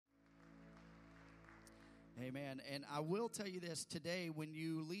Amen. And I will tell you this today, when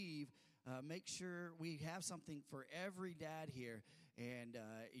you leave, make sure we have something for every dad here. And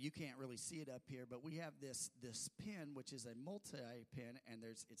you can't really see it up here, but we have this pin, which is a multi-pin, and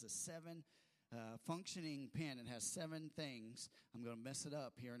it's a 7 functioning pin. It has 7 things. I'm going to mess it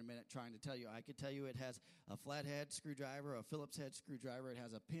up here in a minute trying to tell you. I could tell you it has a flathead screwdriver, a Phillips head screwdriver. It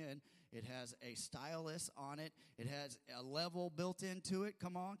has a pin. It has a stylus on it. It has a level built into it.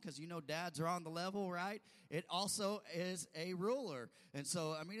 Come on, because you know dads are on the level, right? It also is a ruler. And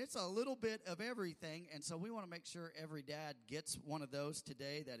so, I mean, it's a little bit of everything. And so we want to make sure every dad gets one of those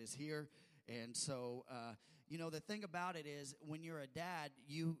today that is here. And so, you know, the thing about it is when you're a dad,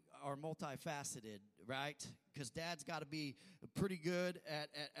 you are multifaceted, right? Because dad's got to be pretty good at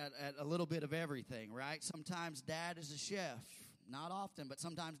a little bit of everything, right? Sometimes dad is a chef. Not often, but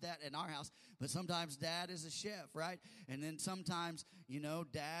sometimes dad in our house, but sometimes dad is a chef, right? And then sometimes, you know,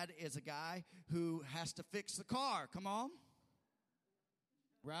 dad is a guy who has to fix the car. Come on.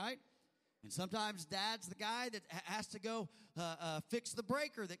 Right? And sometimes dad's the guy that has to go fix the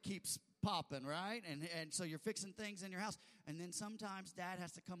breaker that keeps popping, right? And so you're fixing things in your house. And then sometimes dad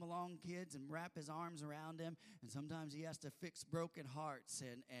has to come along, kids, and wrap his arms around them. And sometimes he has to fix broken hearts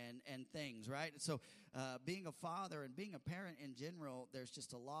and things, right? And so being a father and being a parent in general, there's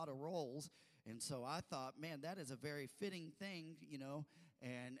just a lot of roles. And so I thought, man, that is a very fitting thing, you know.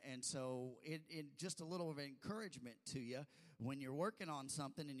 And so it just a little of encouragement to you when you're working on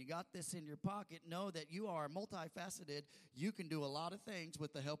something and you got this in your pocket. Know that you are multifaceted. You can do a lot of things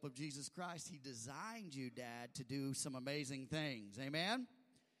with the help of Jesus Christ. He designed you, Dad, to do some amazing things. Amen?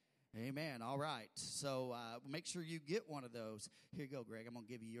 Amen. All right. So make sure you get one of those. Here you go, Greg. I'm going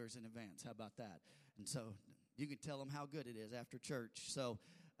to give you yours in advance. How about that? And so you can tell them how good it is after church. So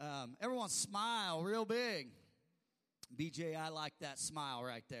everyone smile real big. BJ, I like that smile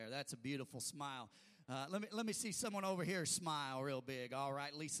right there. That's a beautiful smile. Let me see someone over here smile real big. All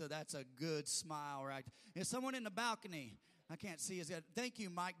right, Lisa, that's a good smile right there. There's someone in the balcony. I can't see his head. Thank you,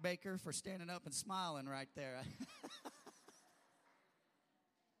 Mike Baker, for standing up and smiling right there.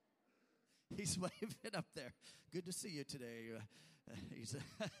 He's waving up there. Good to see you today.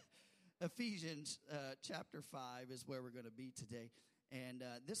 Ephesians chapter 5 is where we're going to be today. And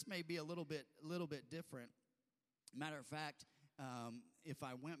this may be a little bit different. Matter of fact, if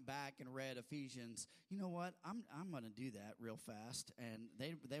I went back and read Ephesians, you know what? I'm going to do that real fast, and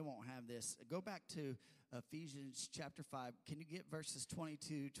they won't have this. Go back to Ephesians chapter 5. Can you get verses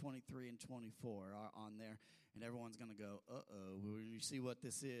 22, 23, and 24 on there? And everyone's going to go, uh-oh, when you see what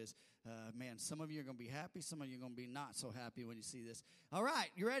this is. Man, some of you are going to be happy. Some of you are going to be not so happy when you see this. All right,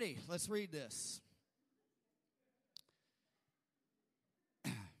 you ready? Let's read this.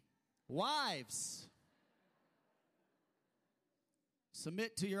 Wives,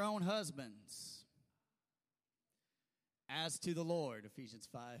 submit to your own husbands as to the Lord, Ephesians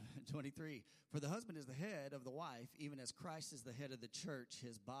 5:23. For the husband is the head of the wife, even as Christ is the head of the church,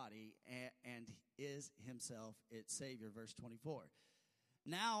 his body, and is himself its Savior, verse 24.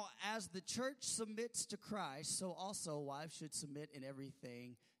 Now, as the church submits to Christ, so also wives should submit in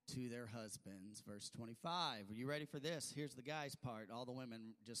everything to their husbands, verse 25. Are you ready for this? Here's the guys' part. All the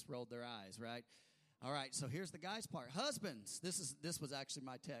women just rolled their eyes, right? All right, so here's the guys' part. Husbands, this was actually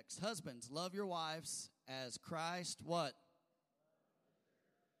my text. Husbands, love your wives as Christ, what?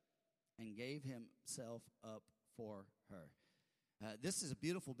 And gave himself up for her. This is a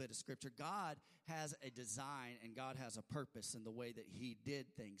beautiful bit of scripture. God has a design and God has a purpose in the way that he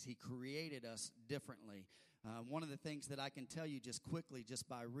did things. He created us differently. One of the things that I can tell you just quickly, just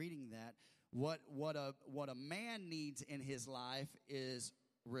by reading that, what a man needs in his life is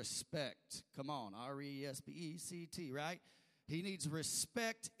respect. Come on, R-E-S-P-E-C-T, right? He needs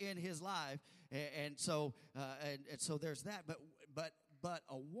respect in his life, and so there's that. But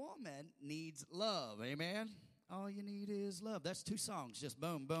a woman needs love. Amen. All you need is love. That's 2 songs, just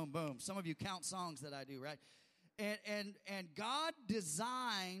boom, boom, boom. Some of you count songs that I do, right? And God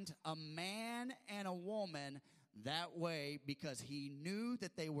designed a man and a woman that way because he knew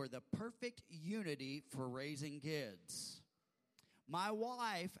that they were the perfect unity for raising kids. My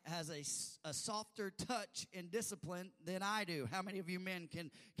wife has a softer touch and discipline than I do. How many of you men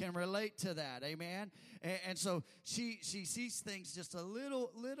can relate to that? Amen. And so she sees things just a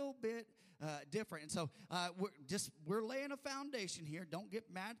little bit different. And so we're laying a foundation here. Don't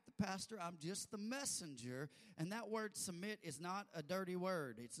get mad at the pastor. I'm just the messenger. And that word submit is not a dirty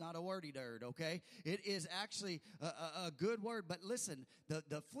word. It's not a wordy dirt, okay? It is actually a good word. But listen,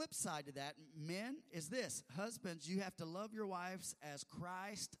 the flip side to that, men, is this. Husbands, you have to love your wives as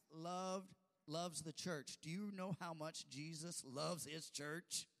Christ loves the church. Do you know how much Jesus loves his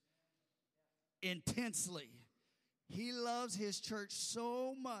church? intensely. He loves his church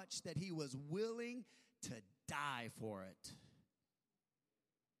so much that he was willing to die for it.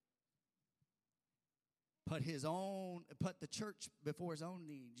 Put the church before his own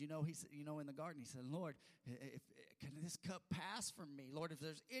needs. He said, in the garden, he said, Lord, can this cup pass from me? Lord, if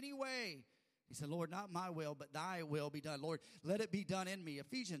there's any way. He said, Lord, not my will, but thy will be done. Lord, let it be done in me.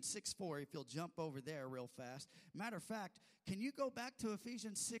 Ephesians 6:4, if you'll jump over there real fast. Matter of fact, can you go back to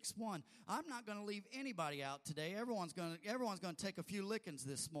Ephesians 6:1? I'm not going to leave anybody out today. Everyone's going to take a few lickings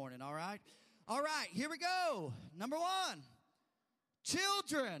this morning, all right? All right, here we go. Number 1,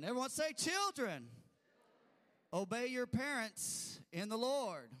 children. Everyone say children. Obey your parents in the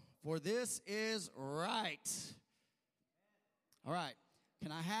Lord, for this is right. All right.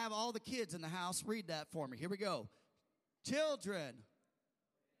 Can I have all the kids in the house read that for me? Here we go. Children.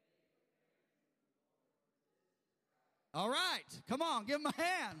 All right. Come on, give them a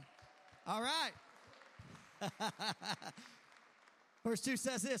hand. All right. Verse 2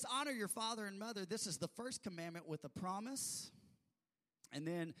 says this, honor your father and mother. This is the first commandment with a promise. And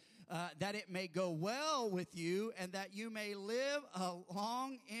then that it may go well with you and that you may live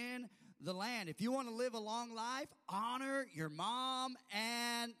long in the land. If you want to live a long life, honor your mom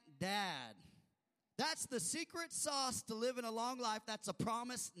and dad. That's the secret sauce to living a long life. That's a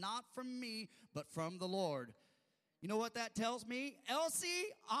promise not from me, but from the Lord. You know what that tells me? Elsie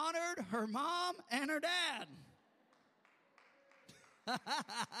honored her mom and her dad.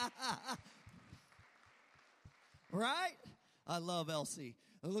 Right? I love Elsie.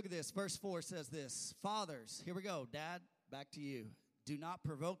 Look at this. Verse 4 says this. Fathers, here we go. Dad, back to you. Do not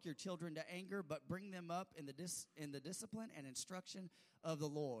provoke your children to anger, but bring them up in the discipline and instruction of the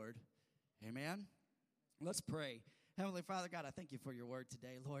Lord. Amen. Let's pray. Heavenly Father, God, I thank you for your word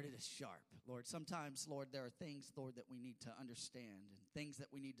today. Lord, it is sharp. Lord, sometimes, Lord, there are things, Lord, that we need to understand and things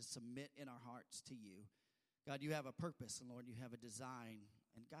that we need to submit in our hearts to you. God, you have a purpose, and Lord, you have a design.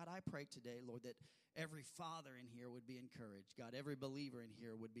 And God, I pray today, Lord, that every father in here would be encouraged. God, every believer in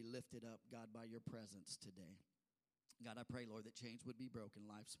here would be lifted up, God, by your presence today. God, I pray, Lord, that chains would be broken,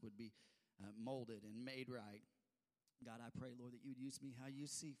 lives would be molded and made right. God, I pray, Lord, that you'd use me how you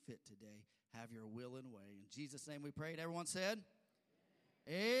see fit today. Have your will and way. In Jesus' name we prayed. Everyone said?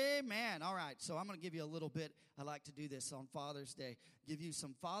 Amen. All right, so I'm going to give you a little bit. I like to do this on Father's Day. Give you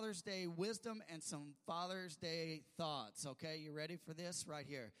some Father's Day wisdom and some Father's Day thoughts. Okay, you ready for this? Right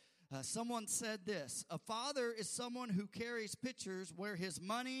here. Someone said this. A father is someone who carries pictures where his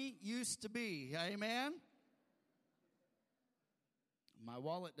money used to be. Amen? My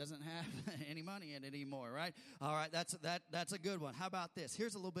wallet doesn't have any money in it anymore, right? All right, that's a good one. How about this?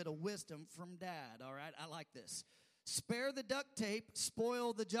 Here's a little bit of wisdom from Dad, all right? I like this. Spare the duct tape,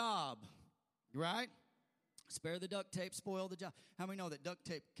 spoil the job, right? Spare the duct tape, spoil the job. How many know that duct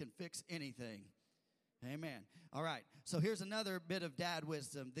tape can fix anything? Amen. All right, so here's another bit of dad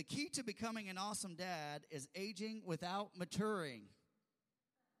wisdom. The key to becoming an awesome dad is aging without maturing,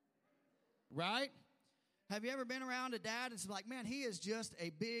 right? Have you ever been around a dad and it's like, man, he is just a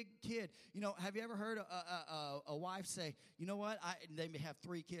big kid? Have you ever heard a wife say, you know what? They may have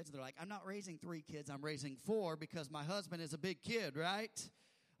 3 kids. They're like, I'm not raising 3 kids. I'm raising 4 because my husband is a big kid, right?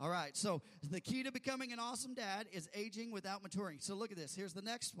 All right, so the key to becoming an awesome dad is aging without maturing. So look at this. Here's the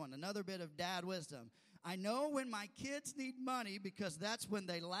next one, another bit of dad wisdom. I know when my kids need money because that's when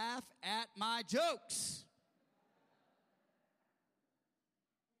they laugh at my jokes.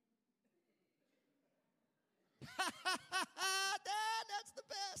 Dad, that's the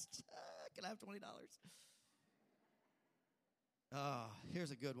best. Can I have $20?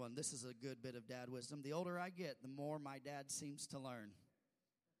 Here's a good one. This is a good bit of dad wisdom. The older I get, the more my dad seems to learn.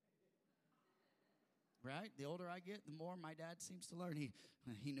 Right? The older I get, the more my dad seems to learn.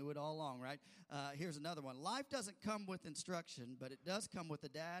 He knew it all along, right? Here's another one. Life doesn't come with instruction, but it does come with a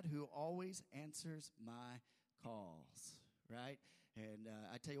dad who always answers my calls, right? And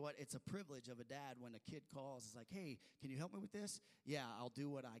I tell you what, it's a privilege of a dad when a kid calls. It's like, hey, can you help me with this? Yeah, I'll do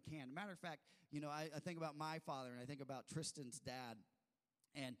what I can. Matter of fact, I think about my father and I think about Tristan's dad.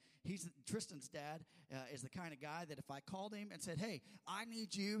 And Tristan's dad is the kind of guy that if I called him and said, hey, I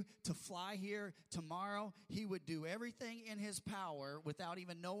need you to fly here tomorrow, he would do everything in his power without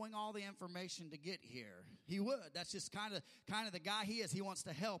even knowing all the information to get here. He would. That's just kind of the guy he is. He wants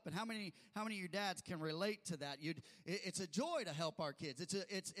to help. And how many of your dads can relate to that? It's a joy to help our kids.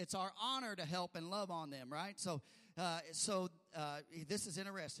 It's our honor to help and love on them, right? So this is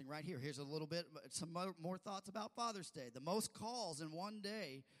interesting right here. Here's a little bit, some more thoughts about Father's Day. The most calls in one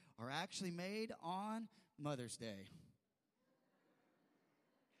day are actually made on Mother's Day.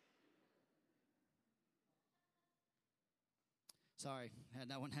 Sorry, Had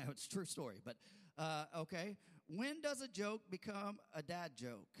that one. It's a true story. But, okay. When does a joke become a dad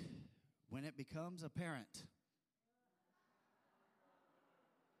joke? When it becomes apparent.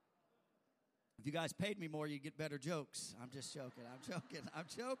 If you guys paid me more, you'd get better jokes. I'm just joking.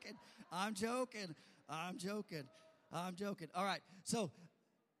 I'm joking. All right. So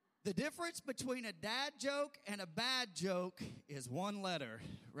the difference between a dad joke and a bad joke is one letter,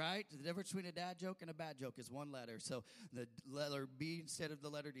 right? The difference between a dad joke and a bad joke is one letter. So the letter B instead of the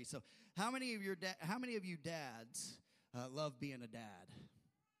letter D. So how many of you dads love being a dad?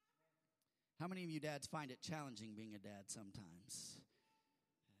 How many of you dads find it challenging being a dad sometimes?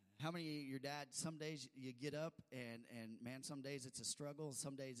 How many of your dads, some days you get up and man, some days it's a struggle,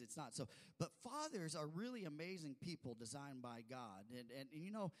 some days it's not. So, but fathers are really amazing people designed by God. And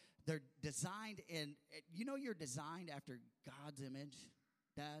you know, they're designed you're designed after God's image,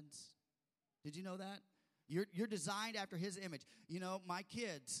 dads. Did you know that? You're designed after his image. You know, my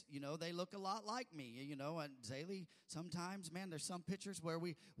kids, you know, they look a lot like me, you know, and Zaylee, sometimes, man, there's some pictures where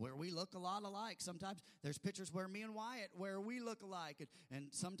we look a lot alike. Sometimes there's pictures where me and Wyatt, where we look alike. And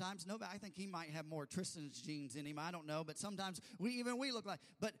sometimes, no, I think he might have more Tristan's genes in him. I don't know. But sometimes we look like.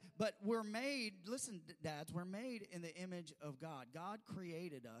 But we're made, listen, dads, we're made in the image of God. God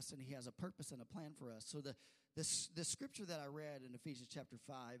created us, and he has a purpose and a plan for us. So the scripture that I read in Ephesians chapter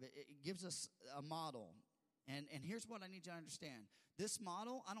 5, it gives us a model. And here's what I need you to understand. This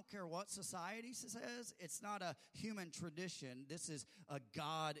model, I don't care what society says, it's not a human tradition. This is a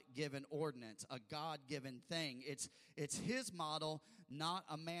God-given ordinance, a God-given thing. It's his model, not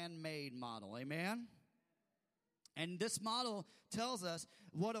a man-made model. Amen? And this model tells us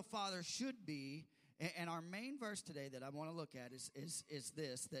what a father should be. And our main verse today that I want to look at is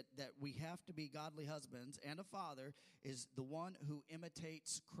this, that we have to be godly husbands, and a father is the one who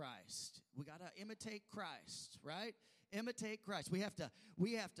imitates Christ. We got to imitate Christ, right? Imitate Christ. We have to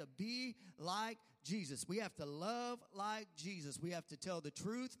be like Jesus. We have to love like Jesus. We have to tell the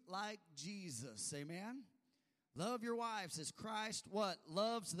truth like Jesus. Amen? Love your wives as Christ, what?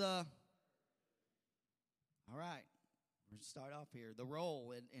 Loves the... All right. We're going to start off here. The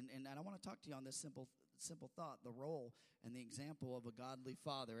role, and I want to talk to you on this simple thought, the role and the example of a godly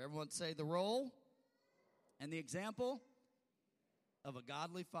father. Everyone say the role and the example of a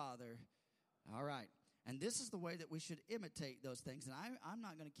godly father. All right. And this is the way that we should imitate those things. And I'm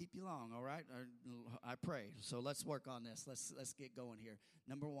not going to keep you long, all right? I pray. So let's work on this. Let's get going here.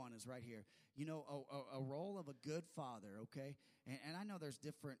 Number one is right here. You know, a role of a good father, okay? And I know there's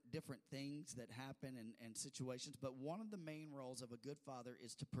different things that happen and situations, but one of the main roles of a good father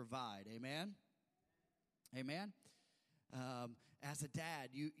is to provide. Amen? Amen? As a dad,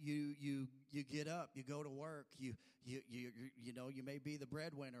 you get up, you go to work, you know, you may be the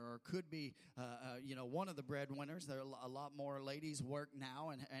breadwinner or could be, one of the breadwinners. There are a lot more ladies work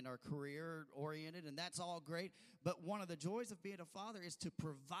now and are career oriented, and that's all great. But one of the joys of being a father is to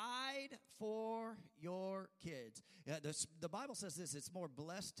provide for your kids. The Bible says this: it's more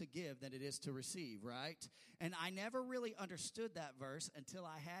blessed to give than it is to receive, right? And I never really understood that verse until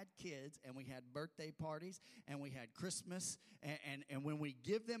I had kids, and we had birthday parties, and we had Christmas, and when we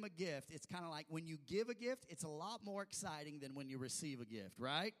give them a gift, it's kind of like when you give a gift, it's a lot more exciting than when you receive a gift,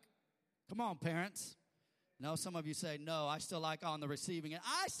 right? Come on, parents. No, some of you say, no, I still like on the receiving end.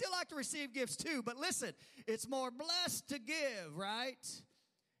 I still like to receive gifts too, but listen, it's more blessed to give, right?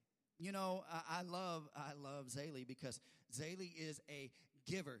 You know, I love Zaylee because Zaylee is a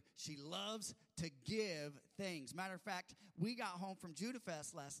giver. She loves to give things. Matter of fact, we got home from Judah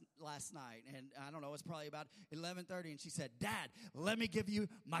Fest last night, and I don't know, it's probably about 11:30, and she said, Dad, let me give you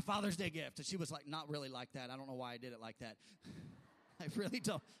my Father's Day gift. And she was like, not really like that. I don't know why I did it like that. I really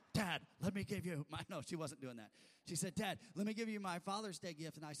don't. Dad, let me give you my... No, she wasn't doing that. She said, Dad, let me give you my Father's Day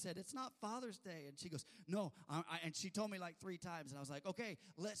gift. And I said, it's not Father's Day. And she goes, no. And she told me like 3 times. And I was like, okay,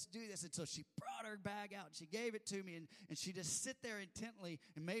 let's do this. And so she brought her bag out. And she gave it to me. And she just sit there intently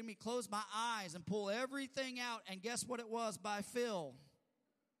and made me close my eyes and pull everything out. And guess what it was? By Phil.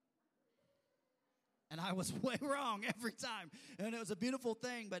 And I was way wrong every time. And it was a beautiful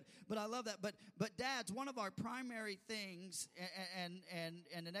thing, but I love that. But dads, one of our primary things and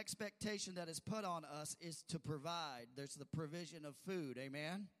an expectation that is put on us is to provide. There's the provision of food.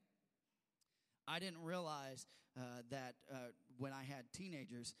 Amen? I didn't realize that when I had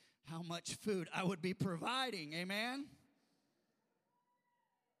teenagers, how much food I would be providing. Amen?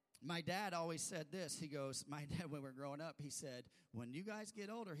 My dad always said this. He goes, my dad, when we were growing up, he said, when you guys get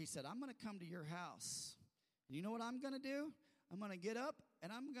older, he said, I'm going to come to your house. And you know what I'm going to do? I'm going to get up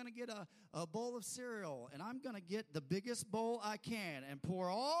and I'm going to get a bowl of cereal, and I'm going to get the biggest bowl I can and pour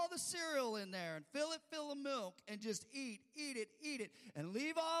all the cereal in there and fill it full of milk and just eat it, and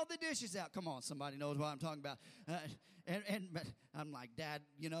leave all the dishes out. Come on, somebody knows what I'm talking about. But I'm like, Dad,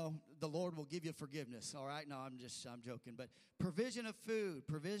 the Lord will give you forgiveness, all right? No, I'm joking. But provision of food,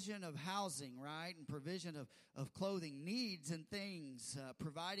 provision of housing, right? And provision of clothing, needs and things,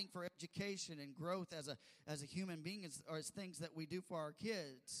 providing for education and growth as a human being is things that we do for our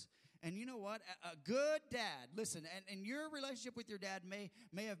kids. And you know what? A good dad, listen, and your relationship with your dad may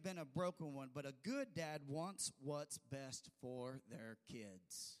have been a broken one, but a good dad wants what's best for their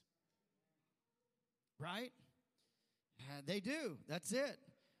kids. Right? They do. That's it.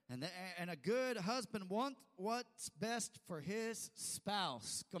 And a good husband wants what's best for his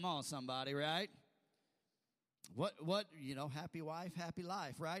spouse. Come on, somebody, right? Happy wife, happy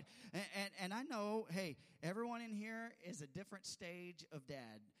life, right? And I know, hey, everyone in here is a different stage of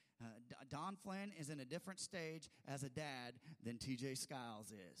dad. Don Flynn is in a different stage as a dad than TJ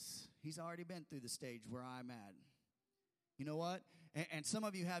Skiles is. He's already been through the stage where I'm at. You know what? And some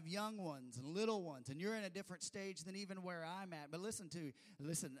of you have young ones and little ones, and you're in a different stage than even where I'm at. But listen,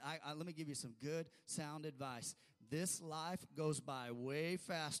 let me give you some good, sound advice. This life goes by way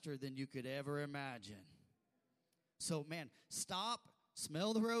faster than you could ever imagine. So, man, stop,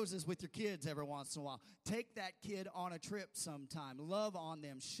 smell the roses with your kids every once in a while. Take that kid on a trip sometime. Love on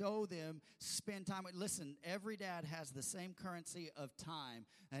them. Show them. Spend time. Listen, every dad has the same currency of time.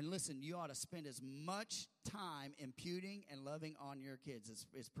 And listen, you ought to spend as much time imputing and loving on your kids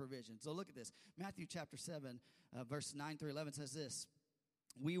as provision. So look at this. Matthew chapter 7, verse 9 through 11 says this.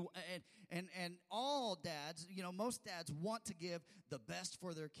 And all dads, most dads want to give the best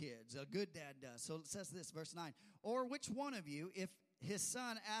for their kids. A good dad does. So it says this, verse 9. Or which one of you, if his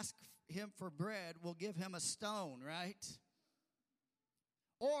son asks him for bread, will give him a stone, right?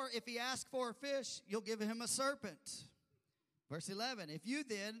 Or if he asks for a fish, you'll give him a serpent. Verse 11. If you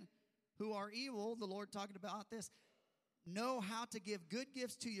then, who are evil, the Lord talking about this, know how to give good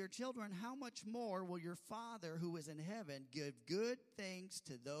gifts to your children, how much more will your Father who is in heaven give good things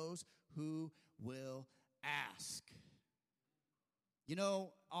to those who will ask?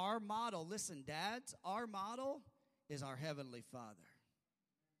 Our model, listen, dads, our model is our Heavenly Father.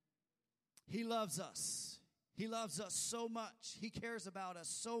 He loves us. He loves us so much. He cares about us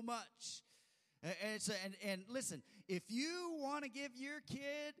so much. And listen, if you want to give your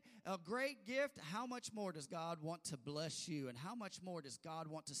kid a great gift, how much more does God want to bless you? And how much more does God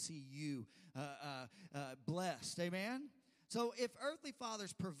want to see you blessed? Amen? So if earthly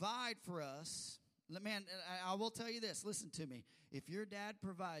fathers provide for us, man, I will tell you this. Listen to me. If your dad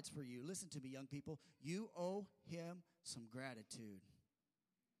provides for you, listen to me, young people, you owe him some gratitude.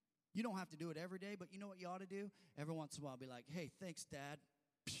 You don't have to do it every day, but you know what you ought to do? Every once in a while, be like, hey, thanks, Dad.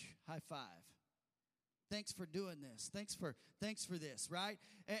 High five. Thanks for doing this. Thanks for this, right?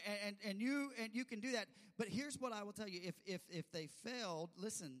 And you can do that. But here's what I will tell you. If they failed,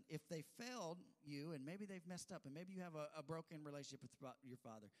 listen, if they failed you, and maybe they've messed up, and maybe you have a broken relationship with your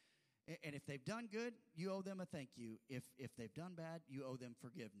father, and if they've done good, you owe them a thank you. If they've done bad, you owe them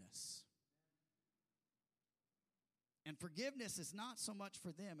forgiveness. And forgiveness is not so much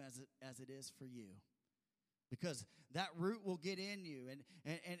for them as it is for you. Because that root will get in you.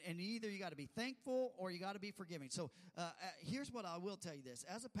 And either you got to be thankful or you got to be forgiving. So here's what I will tell you this.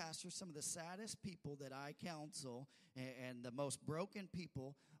 As a pastor, some of the saddest people that I counsel and the most broken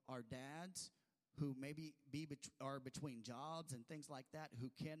people are dads who maybe are between jobs and things like that, who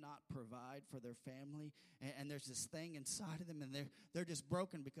cannot provide for their family, and there's this thing inside of them, and they're just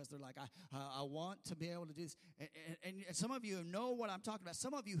broken because they're like, I want to be able to do this. And some of you know what I'm talking about.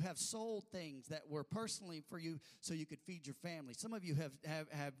 Some of you have sold things that were personally for you so you could feed your family. Some of you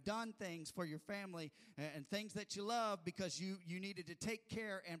have done things for your family and things that you love because you needed to take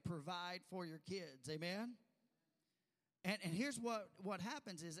care and provide for your kids. Amen? And here's what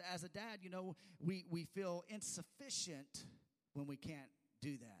happens is, as a dad, we feel insufficient when we can't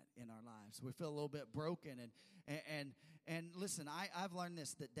do that in our lives. We feel a little bit broken. And listen, I've learned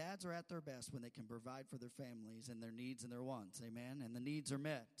this, that dads are at their best when they can provide for their families and their needs and their wants. Amen? And the needs are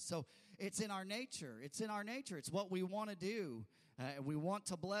met. So it's in our nature. It's in our nature. It's what we want to do. We want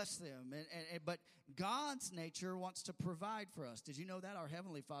to bless them. But God's nature wants to provide for us. Did you know that? Our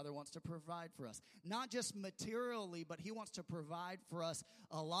Heavenly Father wants to provide for us. Not just materially, but He wants to provide for us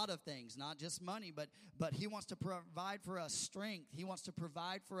a lot of things. Not just money, but He wants to provide for us strength. He wants to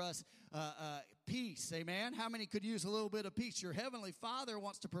provide for us peace. Amen? How many could use a little bit of peace? Your Heavenly Father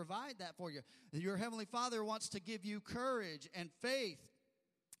wants to provide that for you. Your Heavenly Father wants to give you courage and faith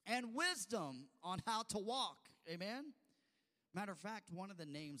and wisdom on how to walk. Amen? Matter of fact, one of the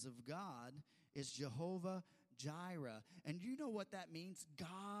names of God is Jehovah Jireh. And you know what that means?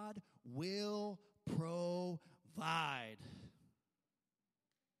 God will provide.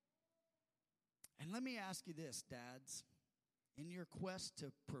 And let me ask you this, dads. In your quest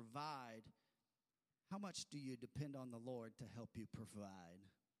to provide, how much do you depend on the Lord to help you provide?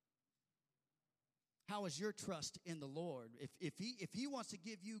 How is your trust in the Lord? If he wants to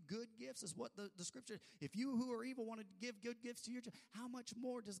give you good gifts, is what the scripture, if you who are evil want to give good gifts to your child, how much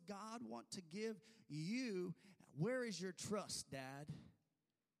more does God want to give you? Where is your trust, Dad?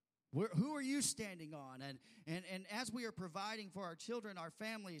 Who are you standing on? And as we are providing for our children, our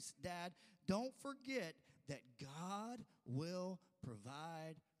families, Dad, don't forget that God will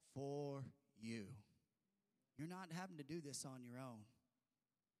provide for you. You're not having to do this on your own.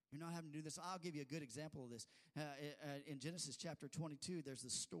 You're not having to do this. I'll give you a good example of this. In Genesis chapter 22, there's the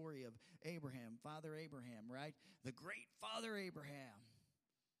story of Abraham, Father Abraham, right? The great Father Abraham.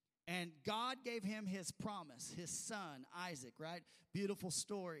 And God gave him his promise, his son, Isaac, right? Beautiful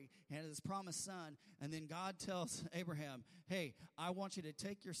story. And his promised son. And then God tells Abraham, hey, I want you to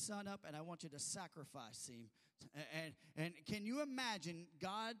take your son up and I want you to sacrifice him. And can you imagine,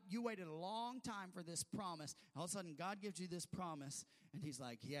 God, you waited a long time for this promise. All of a sudden, God gives you this promise. And he's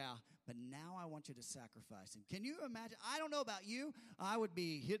like, yeah, but now I want you to sacrifice him. Can you imagine? I don't know about you. I would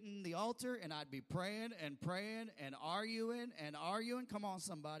be hitting the altar and I'd be praying and arguing and arguing. Come on,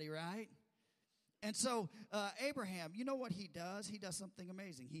 somebody, right? And so Abraham, you know what he does? He does something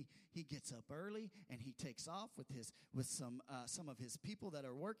amazing. He gets up early and he takes off with some of his people that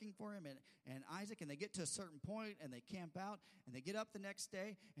are working for him and Isaac, and they get to a certain point and they camp out and they get up the next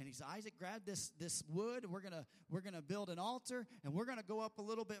day and he's Isaac, grab this wood. We're gonna build an altar and we're gonna go up a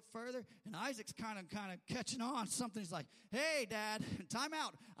little bit further. And Isaac's kind of catching on something. He's like, hey, Dad, time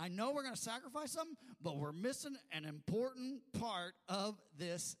out. I know we're gonna sacrifice something, but we're missing an important part of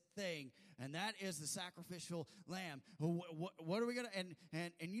this thing. And that is the sacrificial lamb. What are we going to,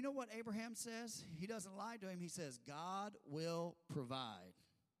 and you know what Abraham says? He doesn't lie to him. He says, God will provide.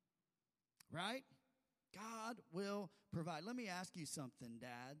 Right? God will provide. Let me ask you something,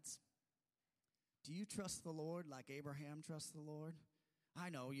 dads. Do you trust the Lord like Abraham trusts the Lord? I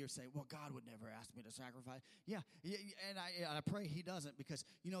know you're saying, well, God would never ask me to sacrifice. Yeah, and I pray he doesn't, because,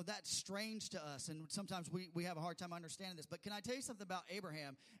 you know, that's strange to us, and sometimes we have a hard time understanding this. But can I tell you something about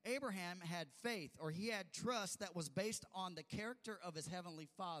Abraham? Abraham had faith, or he had trust that was based on the character of his heavenly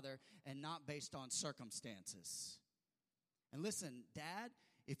Father and not based on circumstances. And listen, Dad,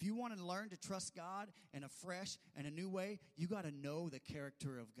 if you want to learn to trust God in a fresh and a new way, you got to know the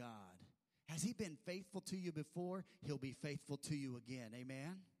character of God. Has he been faithful to you before? He'll be faithful to you again.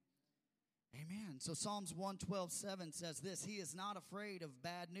 Amen? Amen. So Psalms 112:7 says this: he is not afraid of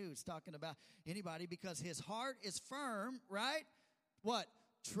bad news, talking about anybody, because his heart is firm, right? What?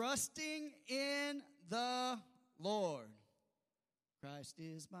 Trusting in the Lord. Christ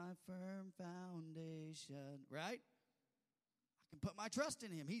is my firm foundation, right? I can put my trust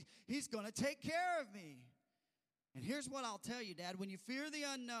in him. He's going to take care of me. And here's what I'll tell you, Dad. When you fear the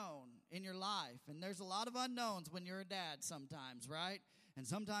unknown in your life, and there's a lot of unknowns when you're a dad sometimes, right? And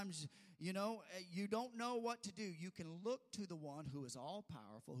sometimes, you know, you don't know what to do. You can look to the one who is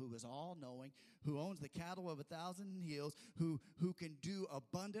all-powerful, who is all-knowing, who owns the cattle of 1,000 hills, who can do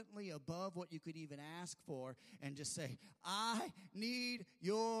abundantly above what you could even ask for, and just say, I need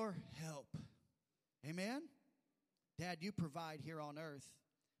your help. Amen? Dad, you provide here on earth.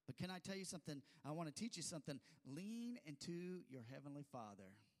 But can I tell you something? I want to teach you something. Lean into your heavenly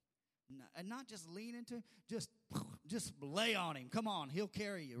Father. And not just lean into, just lay on him. Come on, he'll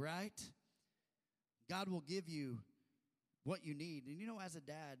carry you, right? God will give you what you need. And you know, as a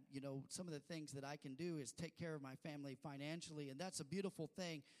dad, you know, some of the things that I can do is take care of my family financially, and that's a beautiful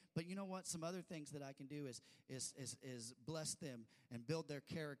thing. But you know what? Some other things that I can do is bless them and build their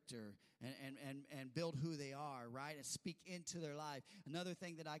character and build who they are, right? And speak into their life. Another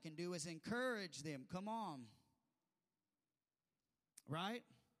thing that I can do is encourage them. Come on. Right?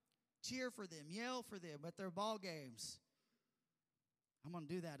 Cheer for them, yell for them at their ball games. I'm going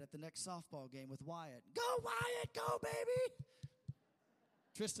to do that at the next softball game with Wyatt. Go, Wyatt, go, baby.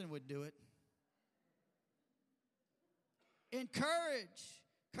 Tristan would do it.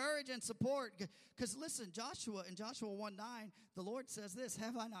 Courage and support. Because listen, in Joshua 1:9, the Lord says this: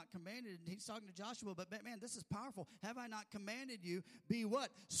 have I not commanded? He's talking to Joshua, but man, this is powerful. Have I not commanded you? Be what?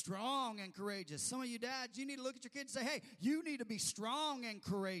 Strong and courageous. Some of you dads, you need to look at your kids and say, hey, you need to be strong and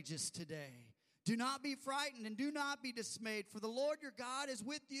courageous today. Do not be frightened and do not be dismayed, for the Lord your God is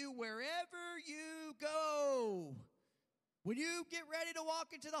with you wherever you go. When you get ready to walk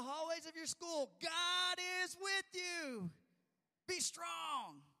into the hallways of your school, God is with you. Be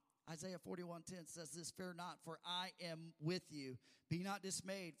strong. Isaiah 41:10 says this, fear not, for I am with you. Be not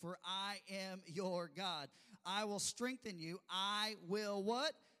dismayed, for I am your God. I will strengthen you. I will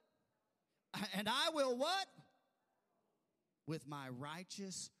what? And I will what? With my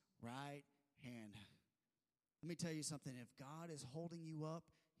righteous right hand. Let me tell you something. If God is holding you up,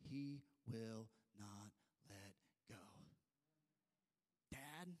 he will not let go.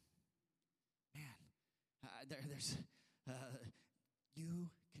 Dad, man, you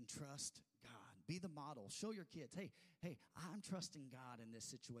can trust God. Be the model. Show your kids, hey, I'm trusting God in this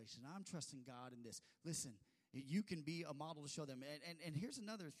situation. I'm trusting God in this. Listen, you can be a model to show them. And here's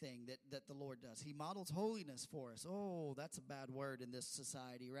another thing that the Lord does. He models holiness for us. Oh, that's a bad word in this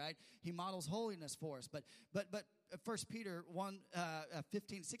society, right? He models holiness for us. But 1 Peter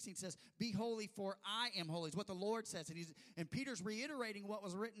 1:15-16 says, be holy, for I am holy. Is what the Lord says. And Peter's reiterating what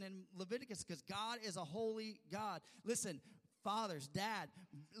was written in Leviticus, because God is a holy God. Listen, fathers, dad,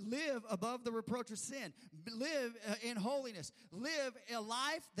 live above the reproach of sin. Live in holiness. Live a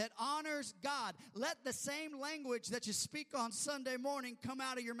life that honors God. Let the same language that you speak on Sunday morning come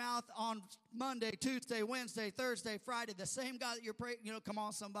out of your mouth on Monday, Tuesday, Wednesday, Thursday, Friday. The same God that you're praying, come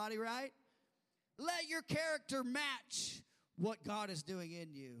on, somebody, right? Let your character match what God is doing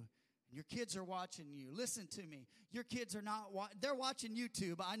in you. Your kids are watching you. Listen to me. Your kids are not they're watching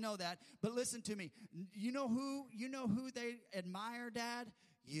YouTube. I know that. But listen to me. You know who they admire, Dad?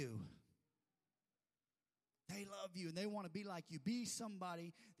 You. They love you and they want to be like you. Be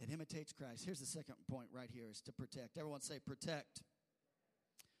somebody that imitates Christ. Here's the second point right here, is to protect. Everyone say protect.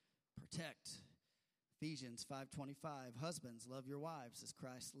 Protect. Ephesians 5:25. Husbands, love your wives as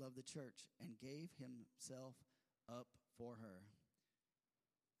Christ loved the church and gave himself up for her.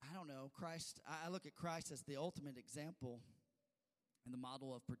 I don't know, Christ, I look at Christ as the ultimate example and the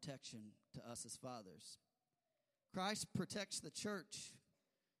model of protection to us as fathers. Christ protects the church.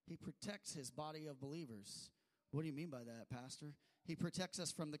 He protects his body of believers. What do you mean by that, Pastor? He protects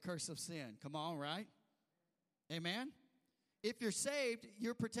us from the curse of sin. Come on, right? Amen? If you're saved,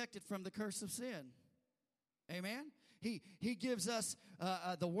 you're protected from the curse of sin. Amen? He gives us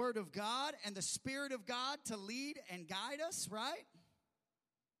the Word of God and the Spirit of God to lead and guide us, right?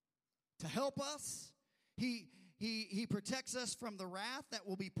 To help us. He protects us from the wrath that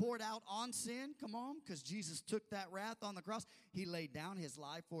will be poured out on sin. Come on, because Jesus took that wrath on the cross. He laid down his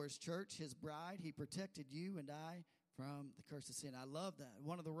life for his church, his bride. He protected you and I from the curse of sin. I love that.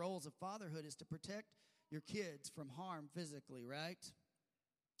 One of the roles of fatherhood is to protect your kids from harm physically, right?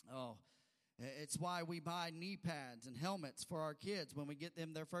 Oh, it's why we buy knee pads and helmets for our kids when we get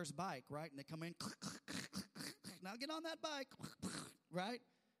them their first bike, right? And they come in, now get on that bike, right?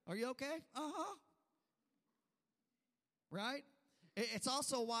 Are you okay? Uh-huh. Right? It's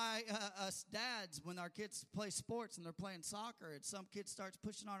also why us dads, when our kids play sports and they're playing soccer, and some kid starts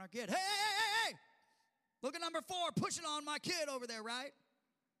pushing on our kid. Hey! Look at number 4 pushing on my kid over there, right?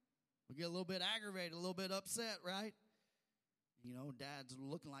 We get a little bit aggravated, a little bit upset, right? Dads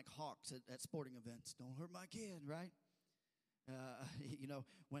looking like hawks at sporting events. Don't hurt my kid, right?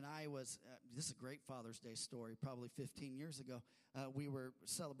 When I was, this is a great Father's Day story, probably 15 years ago. We were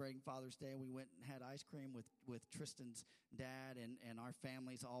celebrating Father's Day, and we went and had ice cream with Tristan's dad, and our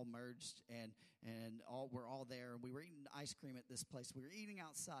families all merged, and we're all there. And we were eating ice cream at this place. We were eating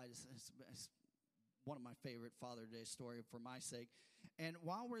outside. It's one of my favorite Father's Day stories for my sake. And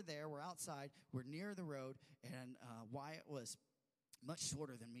while we're there, we're outside, we're near the road, and Wyatt was much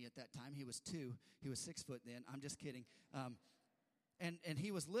shorter than me at that time. He was 2. He was 6 foot then. I'm just kidding. And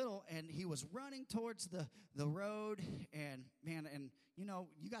he was little, and he was running towards the road, and man,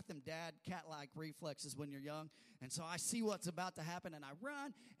 you got them dad cat-like reflexes when you're young, and so I see what's about to happen, and I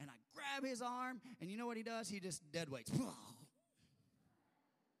run, and I grab his arm, and you know what he does? He just dead weights.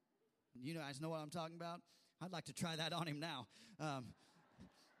 You guys know what I'm talking about? I'd like to try that on him now.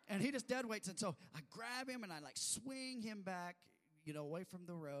 And he just dead weights, and so I grab him, and I swing him back, away from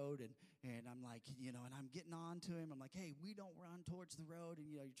the road, and I'm like, and I'm getting on to him. I'm like, hey, we don't run towards the road, and,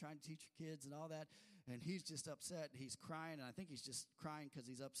 you're trying to teach your kids and all that. And he's just upset. He's crying, and I think he's just crying because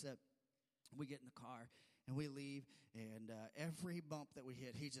he's upset. We get in the car, and we leave, and every bump that we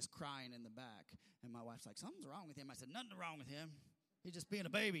hit, he's just crying in the back. And my wife's like, something's wrong with him. I said, nothing wrong with him. He's just being a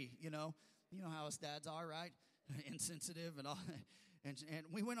baby, You know how us dads are, right? Insensitive and all. And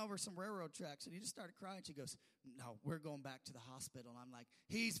we went over some railroad tracks, and he just started crying. She goes, no, we're going back to the hospital. And I'm like,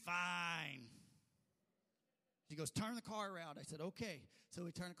 he's fine. She goes, turn the car around. I said, okay. So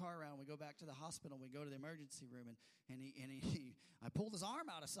we turn the car around. We go back to the hospital. We go to the emergency room, and I pulled his arm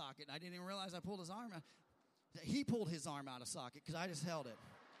out of socket. I didn't even realize I pulled his arm out. He pulled his arm out of socket because I just held it.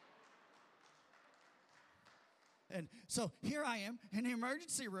 And so here I am in the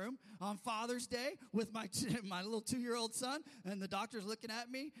emergency room on Father's Day with my little 2-year-old son, and the doctor's looking at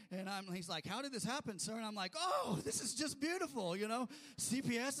me, and he's like, "How did this happen, sir?" And I'm like, "Oh, this is just beautiful, you know.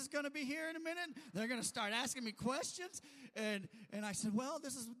 CPS is going to be here in a minute. They're going to start asking me questions." And I said, "Well,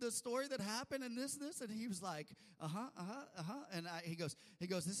 this is the story that happened, and this," and he was like, And he goes,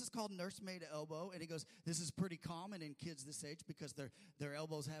 "This is called nursemaid elbow," and he goes, "This is pretty common in kids this age because their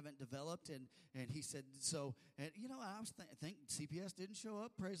elbows haven't developed." And he said, "So, and you know, I was think CPS didn't show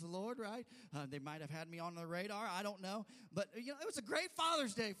up. Praise the Lord, right? They might have had me on the radar. I don't know, but you know, it was a great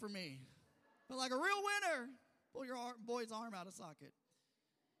Father's Day for me. But like a real winner, pull your boy's arm out of socket."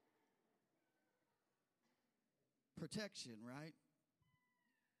 Protection, right?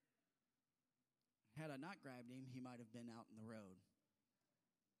 Had I not grabbed him, he might have been out in the road.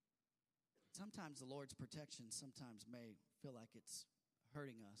 Sometimes the Lord's protection sometimes may feel like it's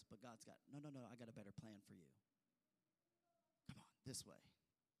hurting us, but God's got, no, I got a better plan for you. Come on, this way.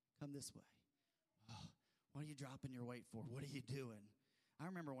 Come this way. Oh, what are you dropping your weight for? What are you doing? I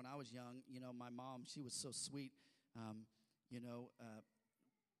remember when I was young, you know, my mom, she was so sweet.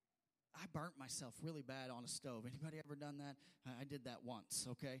 I burnt myself really bad on a stove. Anybody ever done that? I did that once,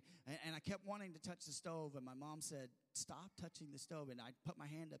 okay? And I kept wanting to touch the stove, and my mom said, "Stop touching the stove." And I'd put my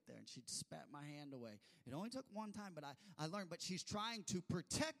hand up there, and she'd spat my hand away. It only took one time, but I learned. But she's trying to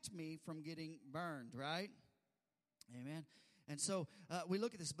protect me from getting burned, right? Amen. And so we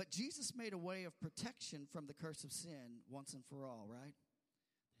look at this. But Jesus made a way of protection from the curse of sin once and for all, right?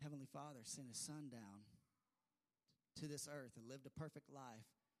 Heavenly Father sent his Son down to this earth and lived a perfect life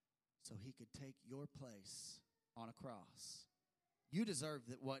so he could take your place on a cross. You deserve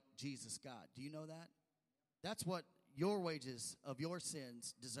what Jesus got. Do you know that? That's what your wages of your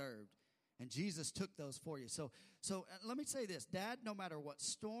sins deserved. And Jesus took those for you. So let me say this. Dad, no matter what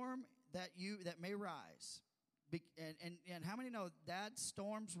storm that may rise, and how many know, Dad,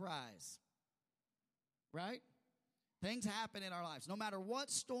 storms rise? Right? Things happen in our lives. No matter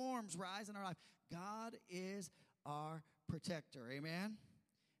what storms rise in our life, God is our protector. Amen?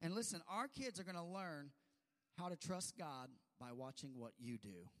 And listen, our kids are going to learn how to trust God by watching what you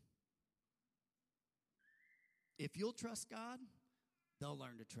do. If you'll trust God, they'll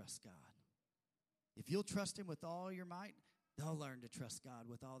learn to trust God. If you'll trust him with all your might, they'll learn to trust God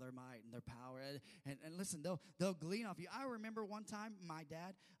with all their might and their power. And listen, they'll glean off you. I remember one time my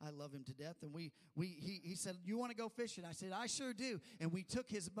dad, I love him to death, and he said, "You want to go fishing?" I said, "I sure do." And we took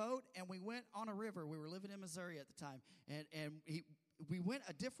his boat and we went on a river. We were living in Missouri at the time. We went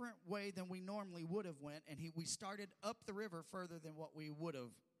a different way than we normally would have went, and we started up the river further than what we would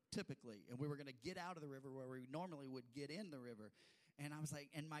have typically. And we were going to get out of the river where we normally would get in the river. And I was like,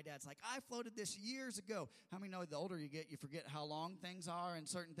 and my dad's like, "I floated this years ago." How many know the older you get, you forget how long things are and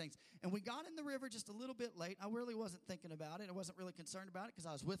certain things? And we got in the river just a little bit late. I really wasn't thinking about it. I wasn't really concerned about it because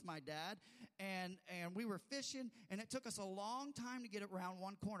I was with my dad. And we were fishing, and it took us a long time to get around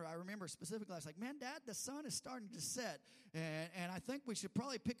one corner. I remember specifically, I was like, "Man, Dad, the sun is starting to set. And I think we should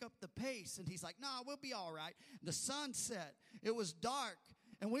probably pick up the pace." And he's like, "No, we'll be all right." The sun set. It was dark.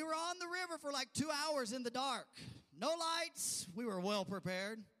 And we were on the river for like 2 hours in the dark. No lights. We were well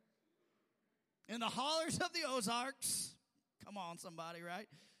prepared. In the hollers of the Ozarks. Come on, somebody, right?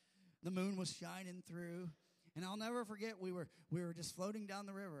 The moon was shining through. And I'll never forget, we were just floating down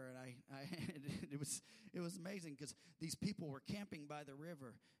the river. And it was amazing because these people were camping by the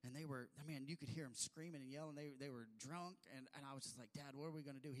river. And they were, you could hear them screaming and yelling. They were drunk. And I was just like, "Dad, what are we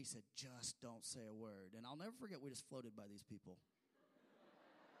going to do?" He said, "Just don't say a word." And I'll never forget, we just floated by these people.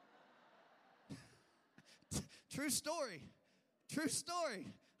 True story. True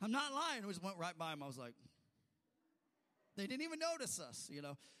story. I'm not lying. We just went right by them. I was like, they didn't even notice us, you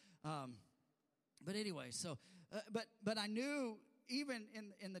know. But anyway, so, but I knew even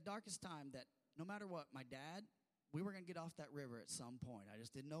in the darkest time that no matter what, my dad, we were going to get off that river at some point. I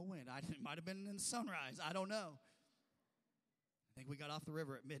just didn't know when. It might have been in the sunrise. I don't know. I think we got off the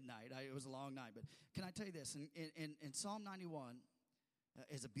river at midnight. It was a long night. But can I tell you this? In Psalm 91,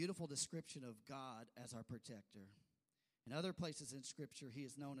 is a beautiful description of God as our protector. In other places in Scripture, he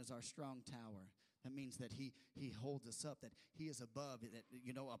is known as our strong tower. That means that he holds us up, that he is above, that,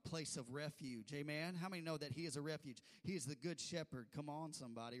 you know, a place of refuge. Amen? How many know that he is a refuge? He is the good shepherd. Come on,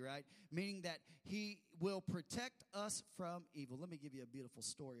 somebody, right? Meaning that he will protect us from evil. Let me give you a beautiful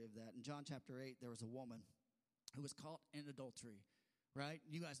story of that. In John chapter 8, there was a woman who was caught in adultery. Right?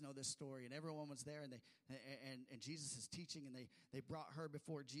 You guys know this story, and everyone was there, and Jesus is teaching, and they brought her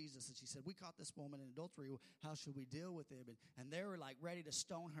before Jesus, and she said, "We caught this woman in adultery. How should we deal with him?" And they were like ready to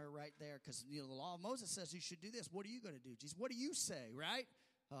stone her right there because, you know, the law of Moses says you should do this. What are you going to do, Jesus? What do you say, right?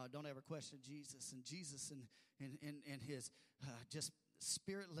 don't ever question Jesus. And Jesus in his just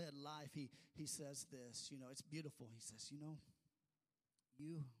Spirit-led life, he says this, it's beautiful. He says,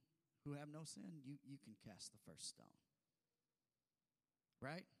 you who have no sin, you can cast the first stone.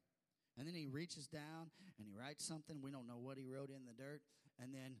 Right? And then he reaches down and he writes something. We don't know what he wrote in the dirt.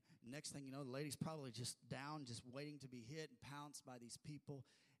 And then next thing you know, the lady's probably just down, just waiting to be hit and pounced by these people.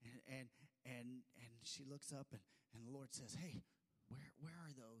 And she looks up and the Lord says, hey, where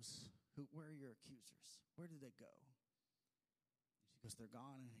are those? Where are your accusers? Where did they go? She goes, they're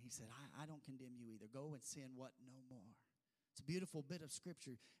gone. And he said, I don't condemn you either. Go and sin what? No more. It's a beautiful bit of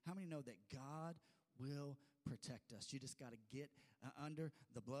scripture. How many know that God will protect us? You just got to get under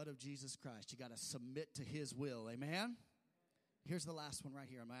the blood of Jesus Christ. You got to submit to his will. Amen? Here's the last one right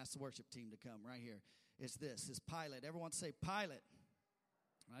here. I'm going to ask the worship team to come right here. It's this. It's Pilate. Everyone say Pilate.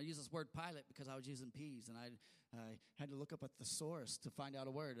 I use this word Pilate because I was using P's, and I had to look up a thesaurus to find out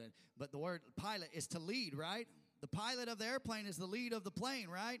a word. But the word pilot is to lead, right? The pilot of the airplane is the lead of the plane,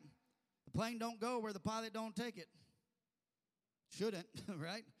 right? The plane don't go where the pilot don't take it. Shouldn't,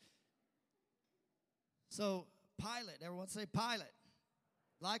 right? So, Pilate, everyone say Pilate.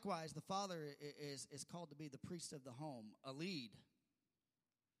 Likewise, the father is called to be the priest of the home, a lead.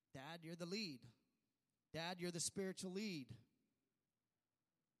 Dad, you're the lead. Dad, you're the spiritual lead.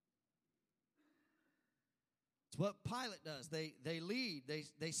 It's what Pilate does. They lead.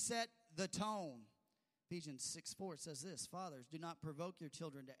 They set the tone. Ephesians 6:4 says this, fathers, do not provoke your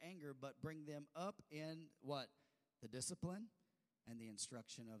children to anger, but bring them up in what? The discipline and the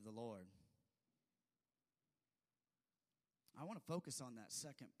instruction of the Lord. I want to focus on that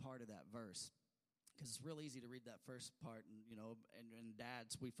second part of that verse because it's real easy to read that first part, and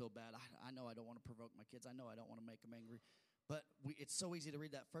dads, we feel bad. I know I don't want to provoke my kids. I know I don't want to make them angry. But it's so easy to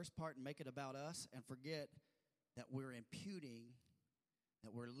read that first part and make it about us and forget that we're imputing,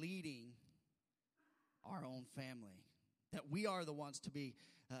 that we're leading our own family, that we are the ones to be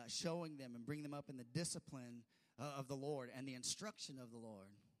showing them and bring them up in the discipline of the Lord and the instruction of the Lord.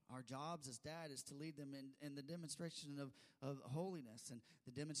 Our jobs as dad is to lead them in the demonstration of holiness and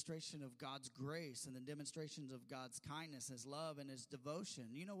the demonstration of God's grace and the demonstrations of God's kindness, his love, and his devotion.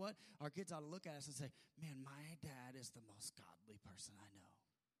 You know what? Our kids ought to look at us and say, man, my dad is the most godly person I know.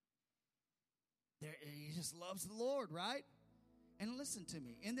 He just loves the Lord, right? And listen to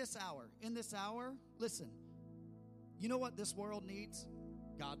me. In this hour, listen. You know what this world needs?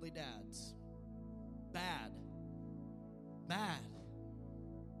 Godly dads. Bad.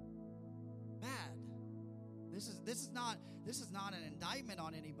 This is not an indictment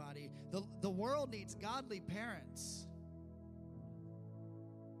on anybody. The world needs godly parents.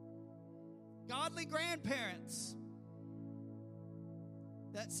 Godly grandparents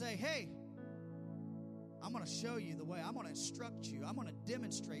that say, hey, I'm going to show you the way. I'm going to instruct you. I'm going to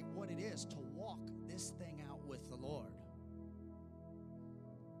demonstrate what it is to walk this thing out with the Lord.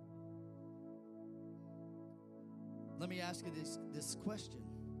 Let me ask you this question.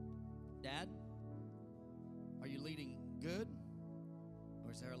 Dad, are you leading good?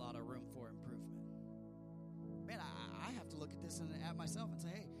 Or is there a lot of room for improvement? Man, I have to look at this and at myself and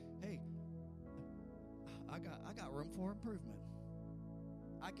say, hey, I got room for improvement.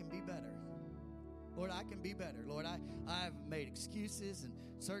 I can be better. Lord, I can be better. Lord, I've made excuses and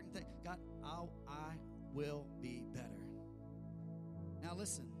certain things. God, I will be better. Now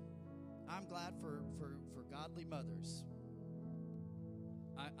listen, I'm glad for godly mothers.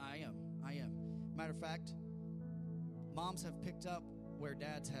 I am. Matter of fact, moms have picked up where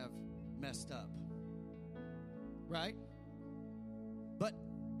dads have messed up. Right? But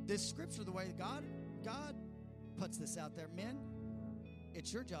this scripture, the way God puts this out there, men,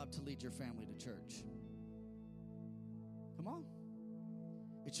 it's your job to lead your family to church. Come on.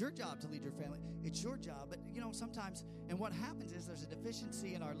 It's your job to lead your family. It's your job. But, sometimes, and what happens is there's a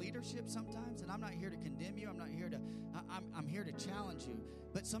deficiency in our leadership sometimes, and I'm not here to condemn you. I'm here to challenge you.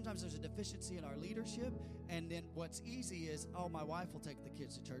 But sometimes there's a deficiency in our leadership, and then what's easy is, oh, my wife will take the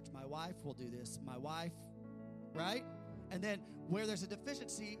kids to church. My wife will do this. My wife, right? And then where there's a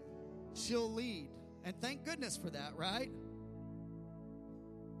deficiency, she'll lead. And thank goodness for that, right?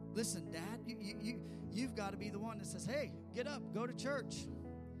 Listen, Dad, you've got to be the one that says, hey, get up, go to church.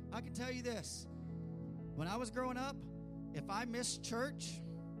 I can tell you this. When I was growing up, if I missed church,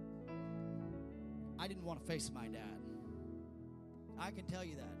 I didn't want to face my dad. I can tell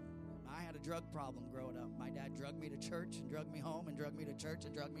you that. I had a drug problem growing up. My dad drugged me to church and drugged me home and drugged me to church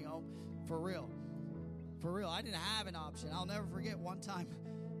and drugged me home. For real. I didn't have an option. I'll never forget one time,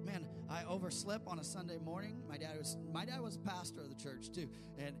 man, I overslept on a Sunday morning. My dad was a pastor of the church too,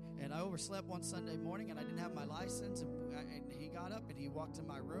 and I overslept one Sunday morning, and I didn't have my license. And he got up and he walked in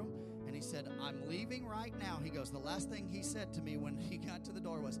my room and he said, "I'm leaving right now." He goes, the last thing he said to me when he got to the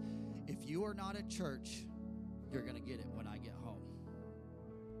door was, "If you are not at church, you're going to get it when I get home."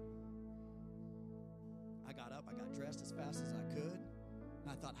 I got up, I got dressed as fast as I could, and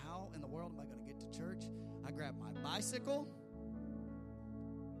I thought, how in the world am I going to get to church? I grabbed my bicycle.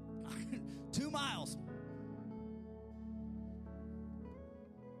 2 miles.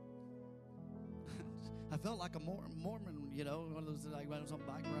 I felt like a Mormon, you know, one of those like I was on a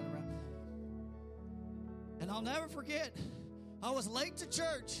bike running around. And I'll never forget, I was late to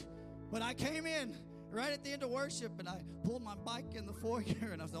church, but I came in right at the end of worship, and I pulled my bike in the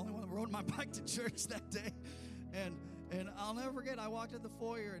foyer, and I was the only one that rode my bike to church that day. And I'll never forget, I walked in the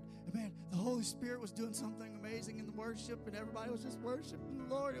foyer, and man, the Holy Spirit was doing something amazing in the worship, and everybody was just worshiping the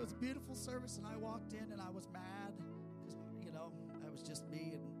Lord. It was a beautiful service, and I walked in, and I was mad, because, you know, that was just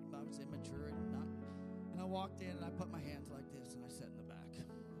me, and I was immature, and I walked in, and I put my hands like this, and I sat in the back.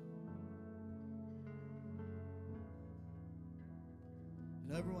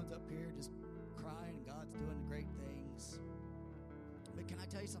 And everyone's up here just crying, and God's doing great things. But can I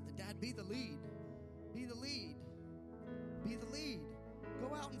tell you something? Dad, be the lead. Be the lead. Be the lead.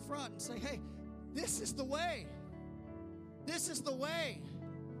 Go out in front and say, hey, this is the way. This is the way.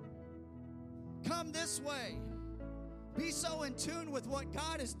 Come this way. Be so in tune with what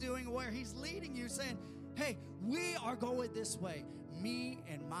God is doing, where He's leading you, saying, hey, we are going this way. Me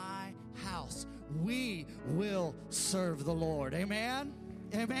and my house, we will serve the Lord. Amen?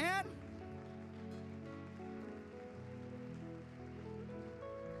 Amen?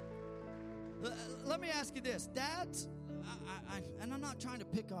 Let me ask you this. Dads, and I'm not trying to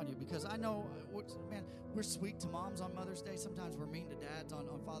pick on you, because I know, man, we're sweet to moms on Mother's Day. Sometimes we're mean to dads on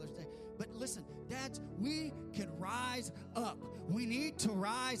Father's Day. But listen, dads, we can rise up. We need to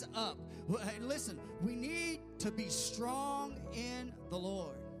rise up. Listen, we need to be strong in the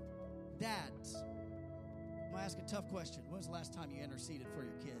Lord. Dads, I'm going to ask a tough question. When was the last time you interceded for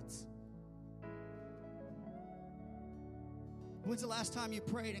your kids? When's the last time you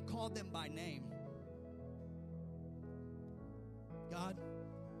prayed and called them by name? God,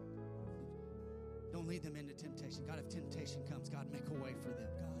 don't lead them into temptation. God, if temptation comes, God, make a way for them,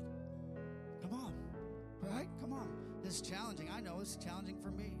 God. Come on, right? Come on. This is challenging. I know it's challenging for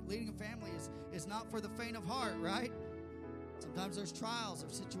me. Leading a family is not for the faint of heart, right? Sometimes there's trials,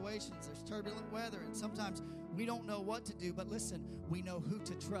 there's situations, there's turbulent weather, and sometimes we don't know what to do. But listen, we know who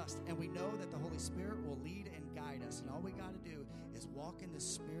to trust, and we know that the Holy Spirit will lead and guide us. And all we got to do is walk in the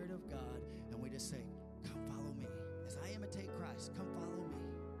Spirit of God, and we just say, come follow me. As I imitate Christ, come follow me.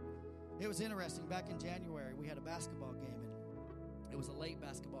 It was interesting. Back in January, we had a basketball game, and it was a late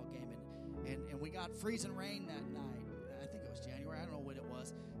basketball game, and we got freezing rain that night. I think it was January. I don't know when it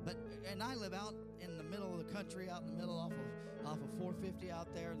was. And I live out in the middle of the country, out in the middle off of 450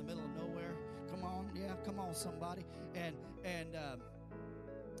 out there in the middle of nowhere. Come on, yeah, come on, somebody. And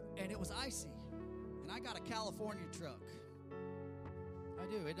it was icy, and I got a California truck. I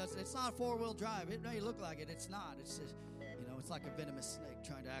do. It's not a 4-wheel drive. It may look like it. It's not. It's just, it's like a venomous snake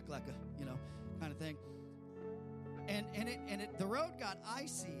trying to act like a, kind of thing. And the road got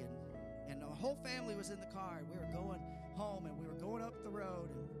icy, and the whole family was in the car, and we were going home, and we were going up the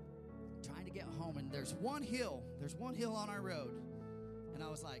road and trying to get home. And there's one hill on our road, and I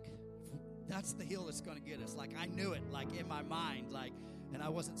was like, that's the hill that's going to get us. Like, I knew it, like, in my mind, like, and I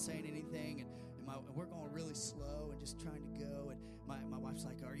wasn't saying anything, and we're going really slow and just trying to go. And my wife's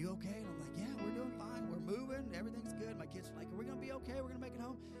like, are you okay? And I'm like, yeah, we're doing fine. We're moving. Everything's good. My kids are like, are we going to be okay? We're going to make it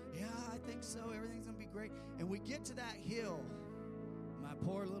home? Yeah, I think so. Everything's going to be great. And we get to that hill. My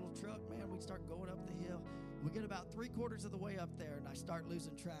poor little truck, man, we start going up the hill. We get about 3/4 of the way up there, and I start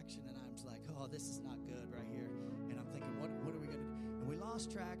losing traction. And I'm just like, oh, this is not good right here. And I'm thinking, what are we going to do? And we lost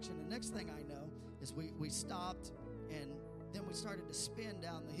traction. The next thing I know is we stopped, and then we started to spin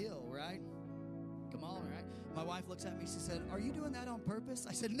down the hill, right? Come on, right? My wife looks at me. She said, are you doing that on purpose?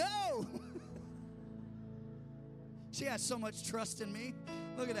 I said, no. She has so much trust in me.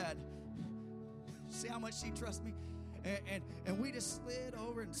 Look at that. See how much she trusts me? And we just slid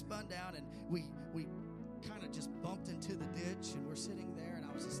over and spun down, and we kind of just bumped into the ditch, and we're sitting there, and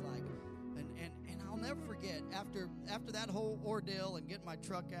I was just like, and I'll never forget, after that whole ordeal and getting my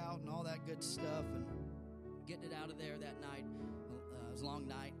truck out and all that good stuff and getting it out of there that night, it was a long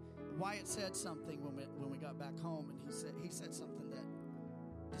night, Wyatt said something when we got back home, and he said something that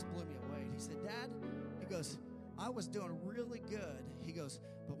just blew me away. He said, Dad, he goes, I was doing really good. He goes,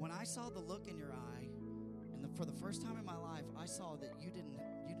 but when I saw the look in your eye and And for the first time in my life, I saw that you didn't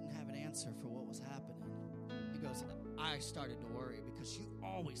have an answer for what was happening. He goes, I started to worry because you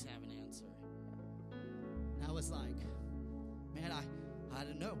always have an answer. And I was like, man, I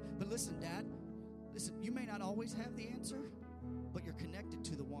don't know. But listen, Dad, listen, you may not always have the answer, but you're connected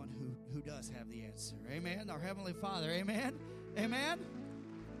to the one who does have the answer. Amen? Our Heavenly Father. Amen? Amen?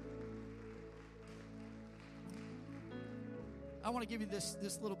 I want to give you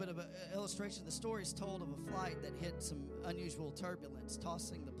this little bit of an illustration. The story is told of a flight that hit some unusual turbulence,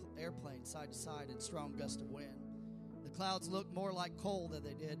 tossing the airplane side to side in strong gusts of wind. The clouds looked more like coal than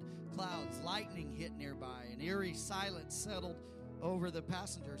they did clouds. Lightning hit nearby. An eerie silence settled over the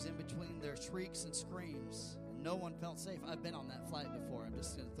passengers in between their shrieks and screams. And no one felt safe. I've been on that flight before. I'm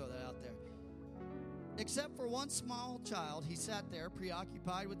just going to throw that out there. Except for one small child. He sat there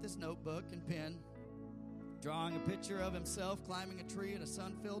preoccupied with his notebook and pen, drawing a picture of himself climbing a tree in a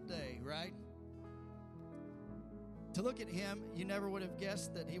sun-filled day, right? To look at him, you never would have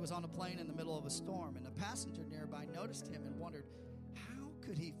guessed that he was on a plane in the middle of a storm, and a passenger nearby noticed him and wondered, how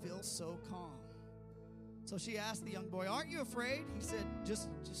could he feel so calm? So she asked the young boy, aren't you afraid? He said,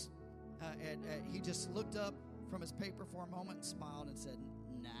 he just looked up from his paper for a moment and smiled and said,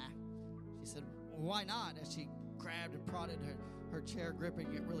 nah. She said, why not? As she grabbed and prodded her chair,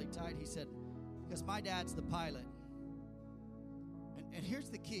 gripping it really tight, he said, because my dad's the pilot. And here's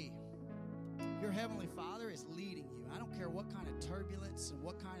the key. Your Heavenly Father is leading you. I don't care what kind of turbulence and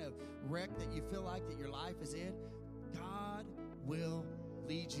what kind of wreck that you feel like that your life is in. God will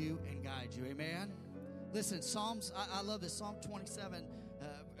lead you and guide you. Amen? Listen, Psalms, I love this. Psalm 27,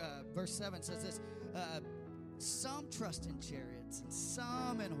 verse 7 says this. Some trust in chariots and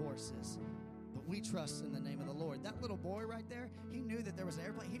some in horses, but we trust in the name of the Lord. That little boy right there, he knew that there was an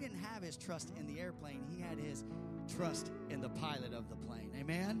airplane. He didn't have his trust in the airplane. He had his trust in the pilot of the plane.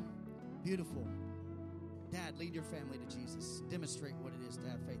 Amen? Beautiful. Dad, lead your family to Jesus. Demonstrate what it is to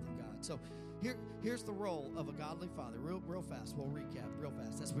have faith in God. So here's the role of a godly father. Real fast. We'll recap real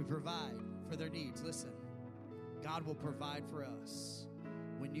fast. As we provide for their needs, listen, God will provide for us.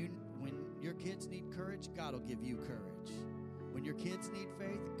 When your kids need courage, God will give you courage. When your kids need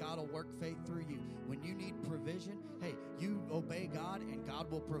faith, God will work faith through you. When you need provision, hey, you obey God and God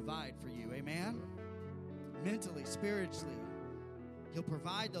will provide for you. Amen? Mentally, spiritually, He'll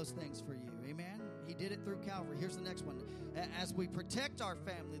provide those things for you. Amen? He did it through Calvary. Here's the next one. As we protect our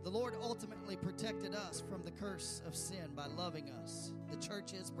family, the Lord ultimately protected us from the curse of sin by loving us. The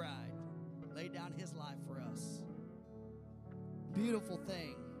church, His bride, laid down His life for us. Beautiful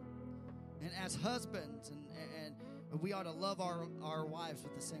thing. And as husbands, and we ought to love our wives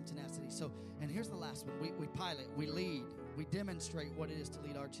with the same tenacity. So, and here's the last one. We pilot, we lead, we demonstrate what it is to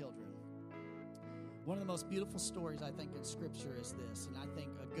lead our children. One of the most beautiful stories, I think, in Scripture is this, and I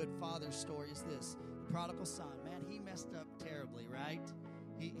think a good father's story is this. The prodigal son, man, he messed up terribly, right?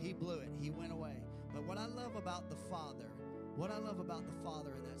 He blew it. He went away. But what I love about the father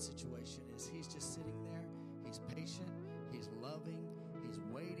in that situation is he's just sitting there. He's patient. He's loving. He's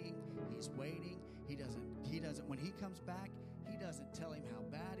waiting. He doesn't, when he comes back, he doesn't tell him how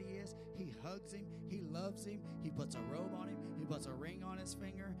bad he is. He hugs him. He loves him. He puts a robe on him. He puts a ring on his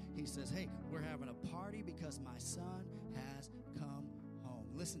finger. He says, hey, we're having a party because my son has come home.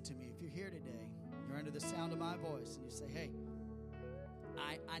 Listen to me. If you're here today, you're under the sound of my voice, and you say, hey,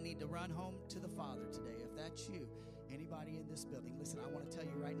 I need to run home to the Father today. If that's you, anybody in this building, listen, I want to tell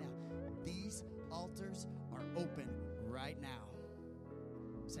you right now, these altars are open right now.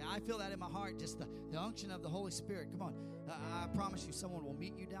 Say, I feel that in my heart, just the unction of the Holy Spirit. Come on. I promise you someone will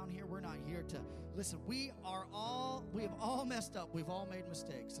meet you down here. We're not here to, listen, we have all messed up. We've all made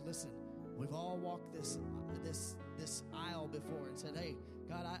mistakes. Listen, we've all walked this aisle before and said, hey,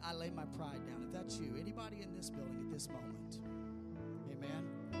 God, I lay my pride down. If that's you, anybody in this building at this moment, amen.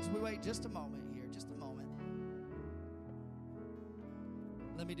 So we wait just a moment here, just a moment.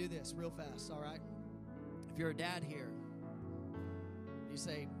 Let me do this real fast, all right? If you're a dad here, you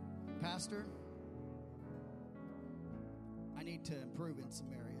say, Pastor, I need to improve in some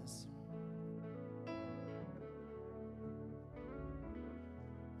areas.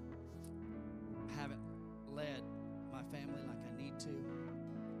 I haven't led my family like I need to.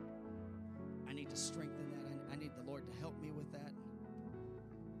 I need to strengthen that. I need the Lord to help me with that.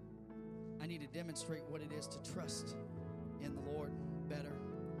 I need to demonstrate what it is to trust in the Lord better.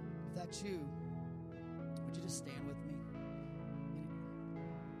 If that's you, would you just stand with me?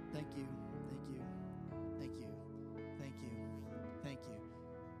 Thank you, thank you, thank you, thank you, thank you,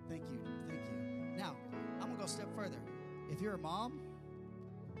 thank you, thank you. Now, I'm going to go a step further. If you're a mom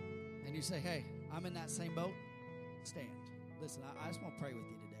and you say, hey, I'm in that same boat, stand. Listen, I just want to pray with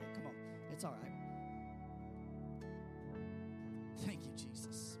you today. Come on. It's all right. Thank you,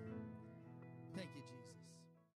 Jesus. Thank you, Jesus.